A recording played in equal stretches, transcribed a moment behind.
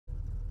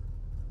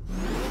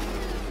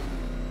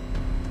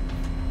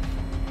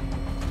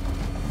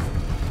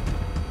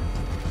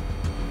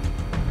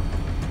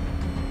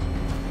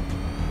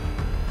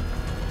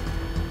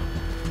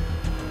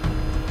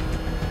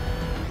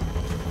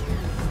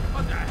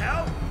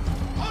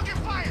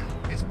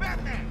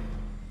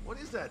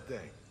that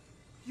thing?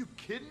 You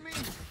kidding me?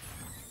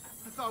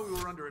 I thought we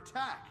were under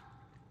attack.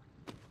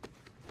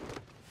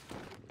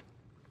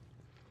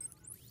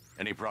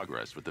 Any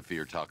progress with the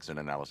fear toxin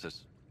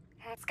analysis?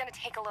 It's gonna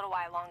take a little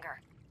while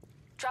longer.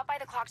 Drop by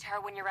the clock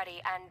tower when you're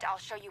ready, and I'll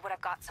show you what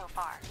I've got so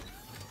far.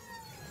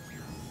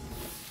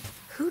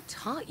 Who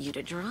taught you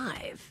to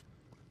drive?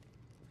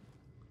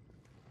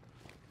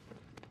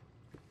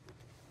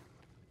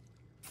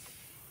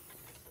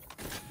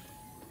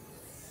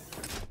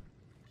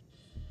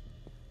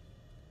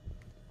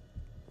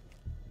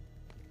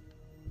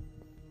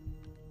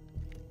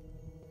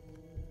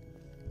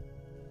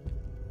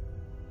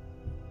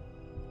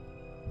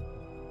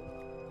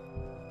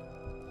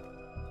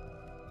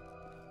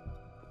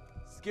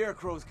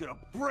 Scarecrow's gonna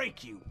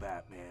break you,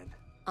 Batman.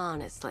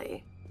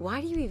 Honestly, why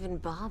do you even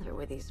bother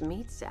with these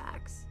meat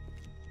sacks?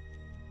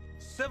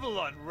 Civil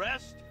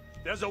unrest?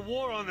 There's a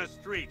war on the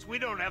streets. We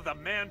don't have the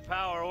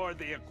manpower or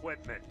the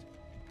equipment.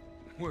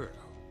 Well,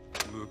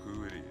 look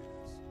who it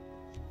is.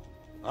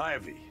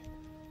 Ivy.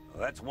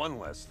 Well, that's one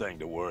less thing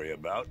to worry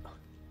about.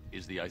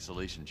 Is the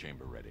isolation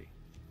chamber ready?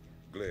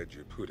 Glad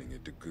you're putting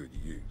it to good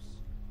use.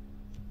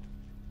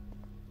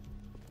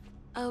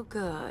 Oh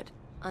good,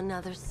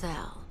 another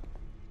cell.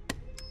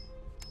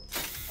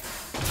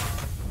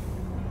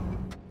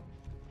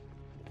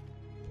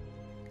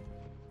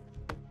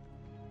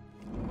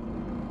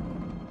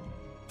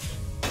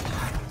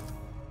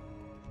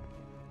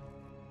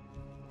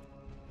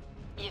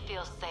 You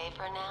feel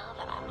safer now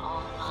that I'm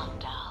all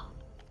locked up?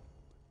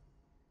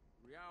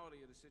 The reality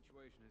of the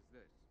situation is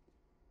this.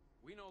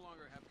 We no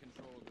longer have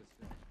control of this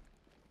city.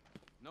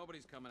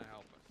 Nobody's coming to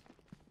help us.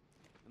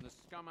 And the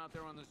scum out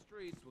there on the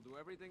streets will do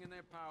everything in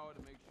their power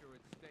to make sure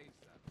it stays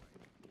that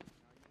way.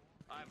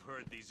 I've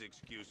heard these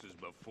excuses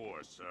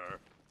before, sir.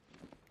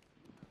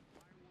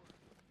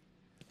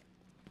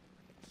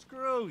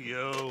 Screw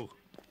you.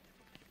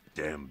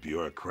 Damn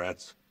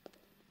bureaucrats.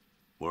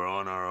 We're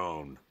on our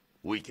own.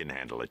 We can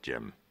handle it,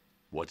 Jim.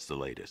 What's the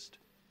latest?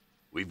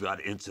 We've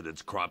got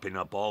incidents cropping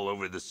up all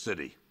over the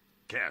city.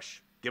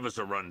 Cash, give us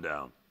a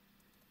rundown.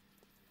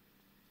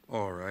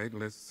 All right,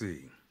 let's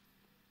see.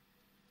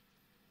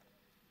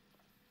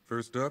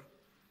 First up,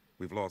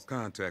 we've lost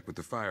contact with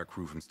the fire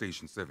crew from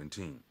Station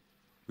 17.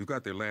 We've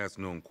got their last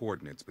known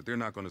coordinates, but they're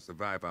not going to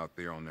survive out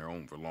there on their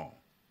own for long.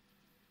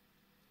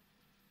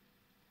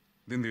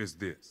 Then there's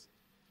this.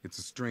 It's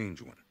a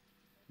strange one.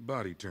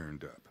 Body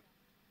turned up.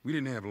 We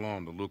didn't have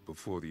long to look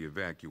before the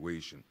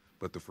evacuation,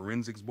 but the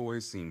forensics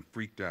boys seemed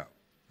freaked out.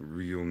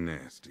 Real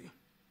nasty.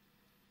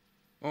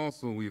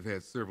 Also, we've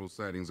had several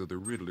sightings of the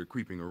Riddler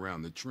creeping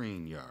around the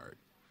train yard.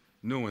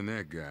 Knowing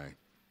that guy,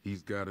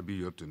 he's gotta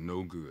be up to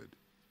no good.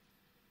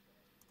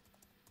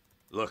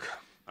 Look,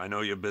 I know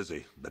you're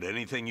busy, but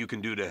anything you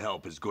can do to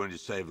help is going to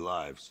save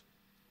lives.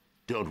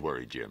 Don't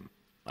worry, Jim.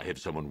 I have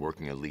someone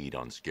working a lead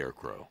on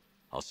Scarecrow.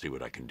 I'll see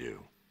what I can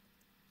do.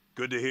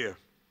 Good to hear.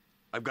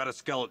 I've got a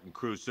skeleton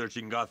crew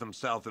searching Gotham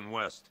South and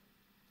West.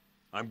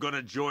 I'm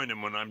gonna join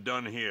him when I'm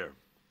done here.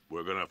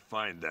 We're gonna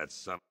find that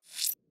son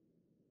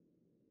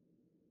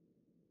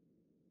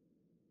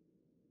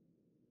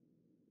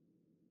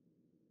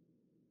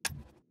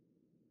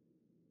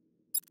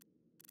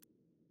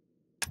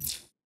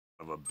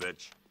of a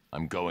bitch.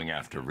 I'm going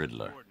after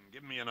Riddler. Gordon,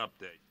 give me an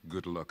update.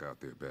 Good luck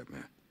out there,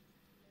 Batman.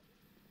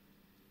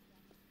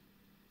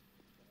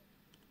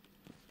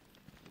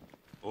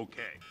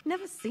 Okay.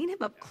 Never seen him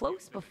up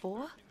close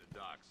before. The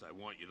docks, I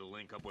want you to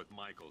link up with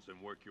Michaels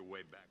and work your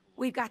way back.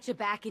 We've got your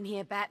back in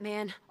here,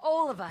 Batman.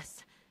 All of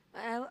us.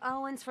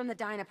 Owens from the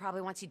diner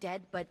probably wants you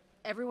dead, but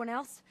everyone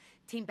else?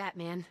 Team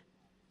Batman.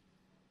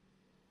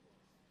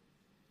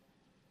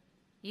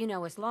 You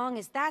know, as long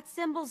as that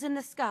symbol's in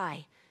the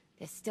sky,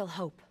 there's still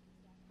hope.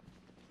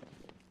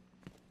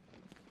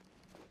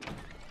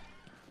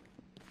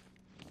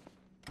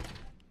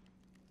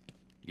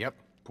 Yep,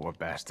 poor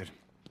bastard.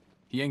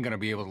 He ain't gonna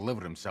be able to live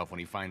with himself when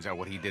he finds out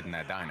what he did in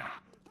that diner.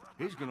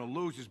 He's gonna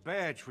lose his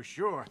badge for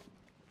sure.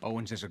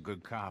 Owens is a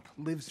good cop,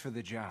 lives for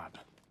the job.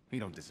 He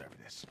don't deserve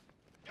this.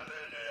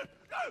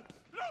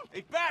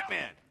 Hey,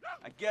 Batman!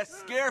 I guess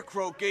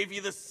Scarecrow gave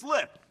you the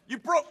slip. You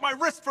broke my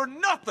wrist for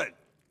nothing!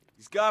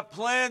 He's got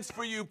plans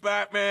for you,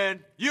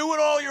 Batman. You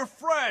and all your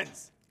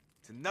friends.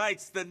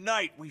 Tonight's the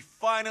night we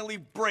finally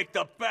break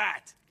the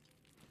bat.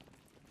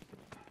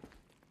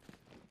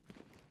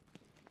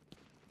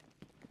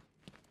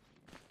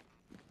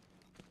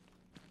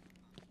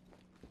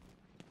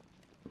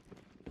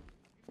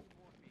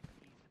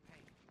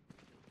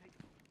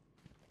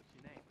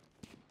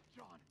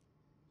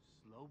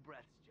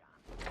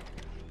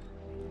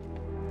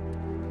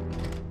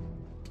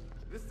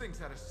 This thing's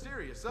had a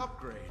serious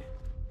upgrade.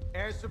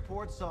 Air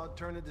support saw it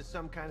turn into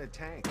some kind of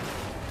tank.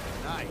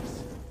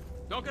 Nice.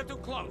 Don't get too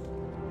close.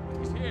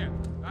 He's here.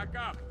 Back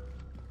up.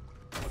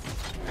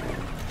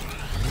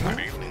 Good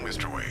evening,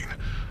 Mr. Wayne.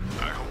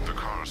 I hope the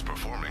car's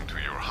performing to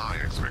your high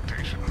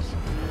expectations.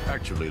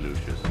 Actually,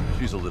 Lucius,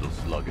 she's a little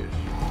sluggish.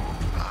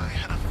 I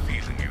had a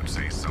feeling you'd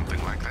say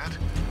something like that.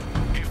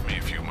 Give me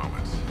a few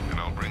moments, and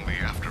I'll bring the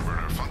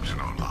afterburner function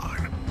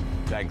online.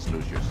 Thanks,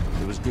 Lucius.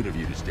 It was good of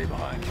you to stay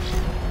behind.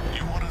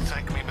 You want to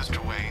thank me,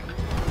 Mr. Wayne?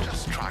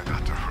 Just try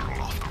not to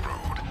hurtle off the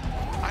road.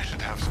 I should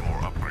have some more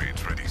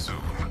upgrades ready soon.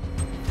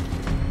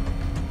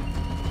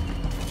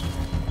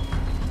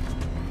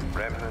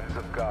 Remnants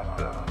of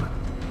Gotham,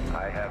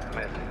 I have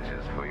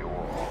messages for you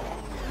all.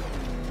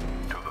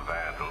 To the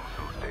vandals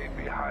who stayed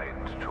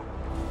behind to...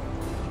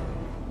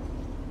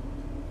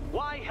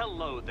 Why,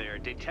 hello there,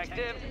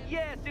 Detective.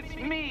 Yes, it's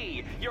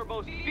me, your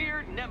most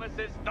feared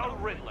nemesis, the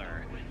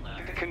Riddler.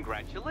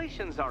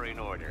 Congratulations are in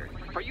order,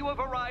 for you have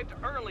arrived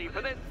early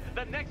for this,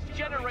 the next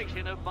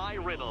generation of my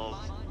riddles.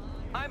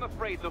 I'm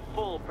afraid the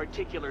full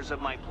particulars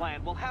of my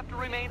plan will have to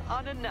remain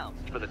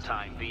unannounced for the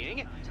time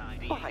being,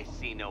 but I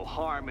see no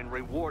harm in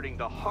rewarding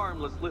the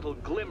harmless little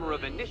glimmer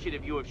of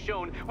initiative you have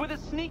shown with a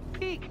sneak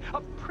peek,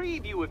 a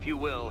preview, if you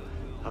will,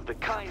 of the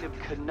kind of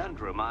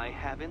conundrum I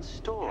have in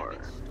store.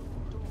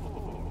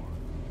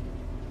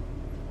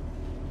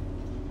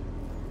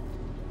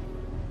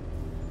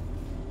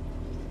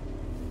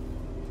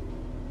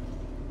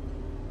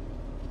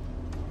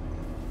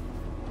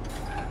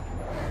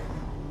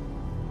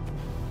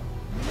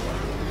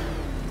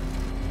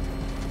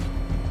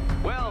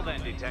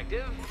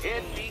 Detective,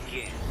 it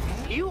begins.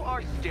 You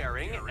are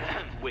staring,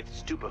 with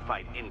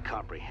stupefied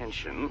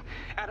incomprehension,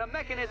 at a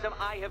mechanism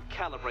I have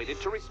calibrated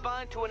to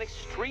respond to an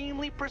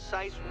extremely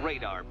precise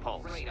radar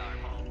pulse.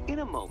 In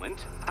a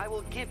moment, I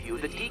will give you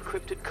the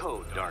decrypted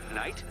code, Dark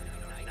Knight.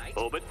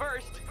 Oh, but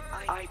first,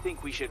 I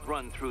think we should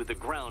run through the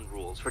ground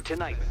rules for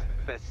tonight's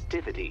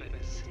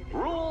festivities.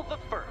 Rule the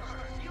first.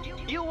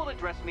 You will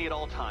address me at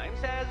all times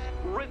as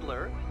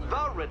Riddler,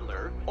 the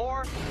Riddler,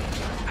 or...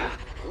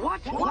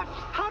 What?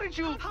 How did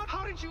you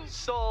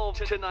solve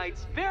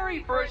tonight's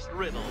very first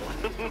riddle?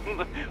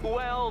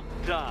 Well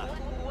done.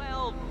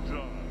 Well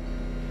done.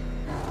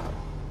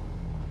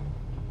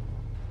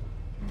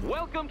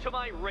 Welcome to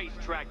my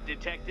racetrack,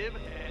 Detective.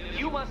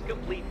 You must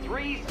complete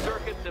 3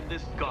 circuits of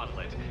this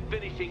gauntlet,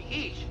 finishing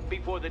each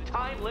before the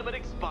time limit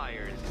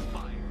expires.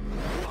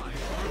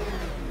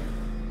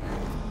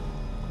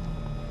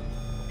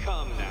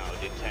 Come now,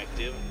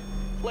 Detective.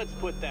 Let's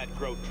put that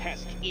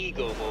grotesque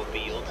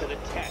ego-mobile to the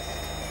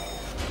test.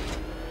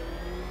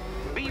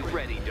 Be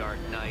ready, Dark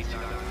Knight.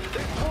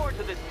 There's more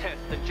to this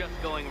test than just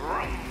going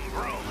vroom,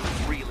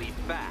 vroom, really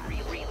fast.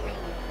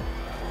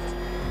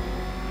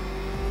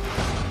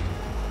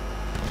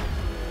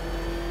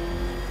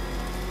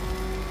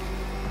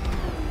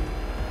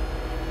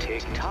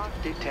 Tick-tock,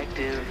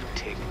 Detective,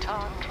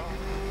 tick-tock.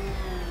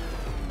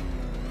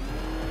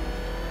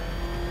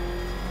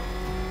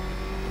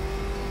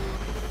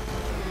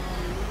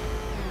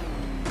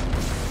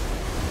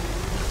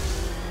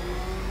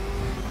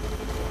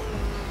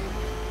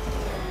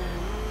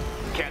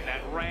 Can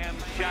that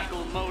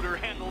ramshackle motor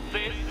handle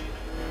this?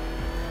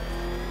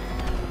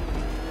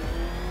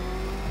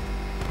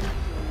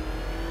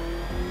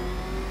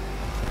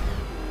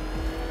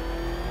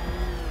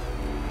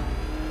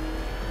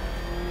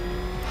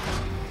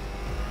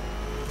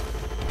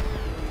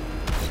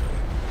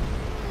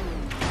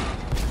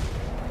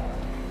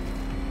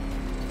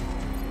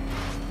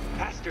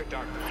 Faster,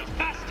 Dark Knight,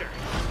 faster!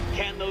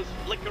 Can those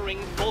flickering,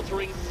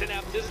 faltering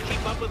synapses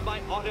keep up with my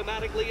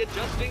automatically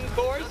adjusting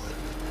course?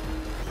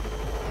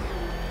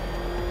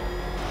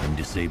 I'm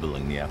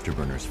disabling the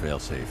afterburner's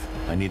failsafe.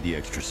 I need the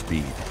extra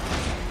speed.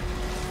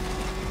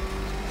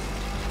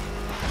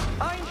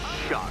 I'm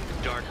shocked,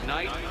 Dark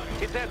Knight.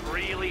 Is that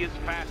really as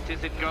fast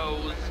as it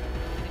goes?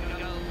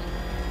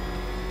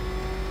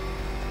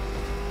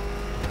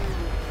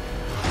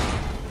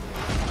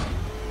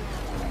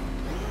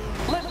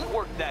 Let's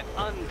work that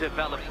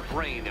undeveloped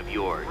brain of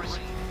yours.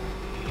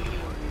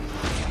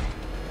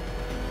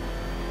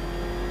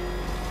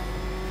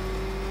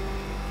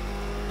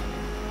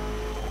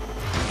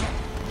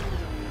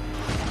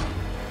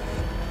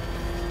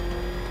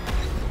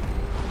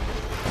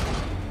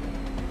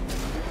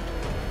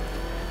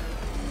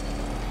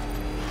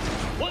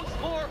 Once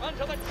more onto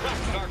the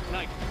track, Dark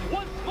Knight.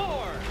 Once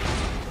more!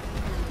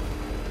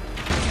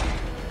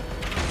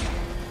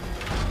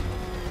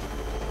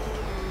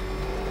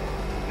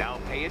 Now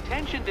pay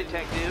attention,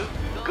 Detective.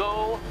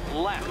 Go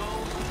left.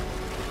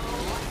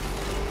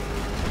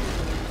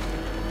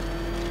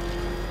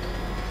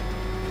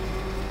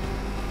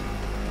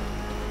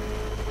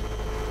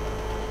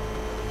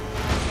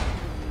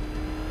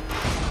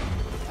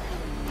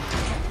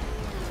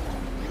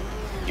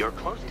 You're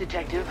close,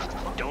 Detective.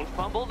 Don't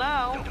fumble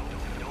now.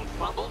 Don't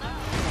fumble now.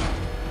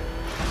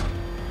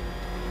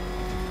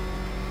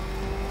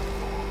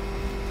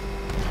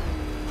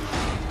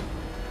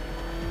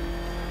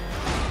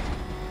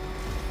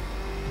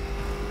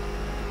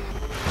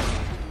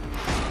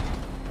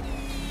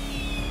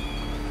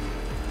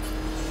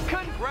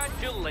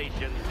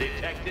 Congratulations,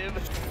 Detective.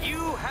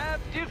 You have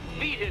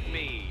defeated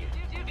me.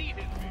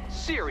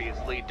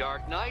 Seriously,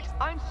 Dark Knight,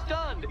 I'm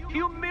stunned,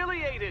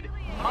 humiliated,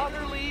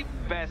 utterly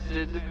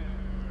bested.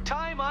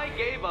 Time I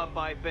gave up,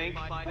 I think.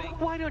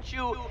 Why don't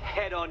you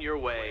head on your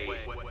way?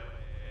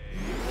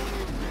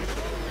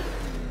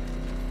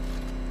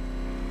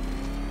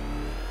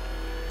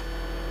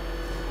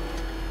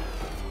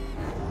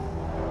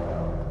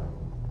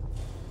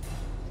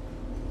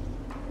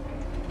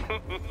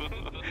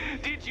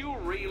 you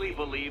really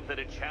believe that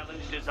a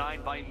challenge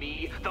designed by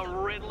me, the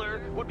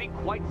Riddler, would be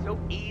quite so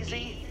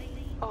easy?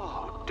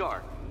 Oh,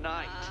 Dark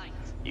Knight.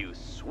 You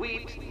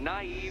sweet,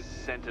 naive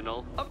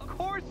sentinel. Of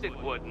course it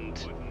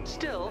wouldn't.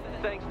 Still,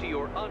 thanks to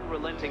your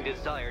unrelenting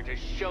desire to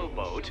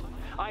showboat,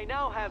 I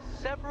now have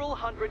several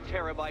hundred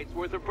terabytes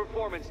worth of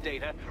performance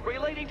data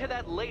relating to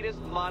that latest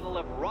model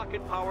of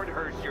rocket-powered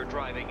hearse you're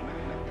driving.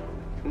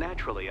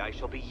 Naturally, I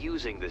shall be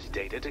using this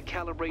data to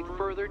calibrate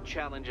further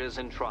challenges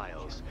and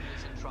trials.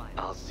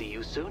 I'll see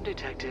you soon,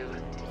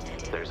 Detective.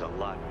 There's a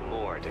lot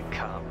more to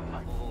come.